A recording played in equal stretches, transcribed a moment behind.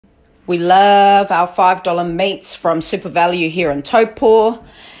We love our $5 meats from Super Value here in Taupo.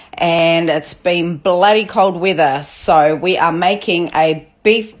 And it's been bloody cold weather. So we are making a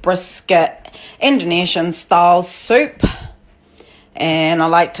beef brisket Indonesian style soup. And I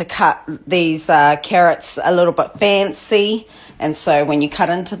like to cut these carrots a little bit fancy. And so when you cut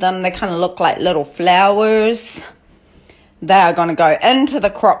into them, they kind of look like little flowers. They are going to go into the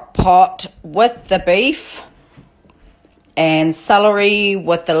crock pot with the beef. And celery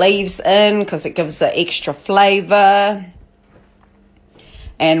with the leaves in because it gives it extra flavour.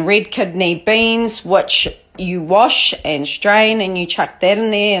 And red kidney beans, which you wash and strain, and you chuck that in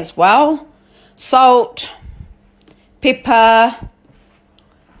there as well. Salt, pepper,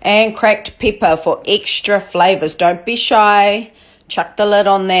 and cracked pepper for extra flavours. Don't be shy. Chuck the lid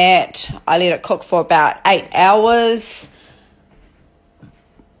on that. I let it cook for about 8 hours.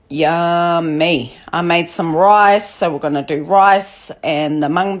 Yummy. I made some rice, so we're going to do rice and the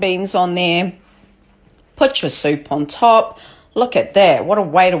mung beans on there. Put your soup on top. Look at that. What a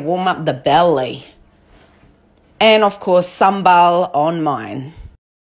way to warm up the belly. And, of course, sambal on mine.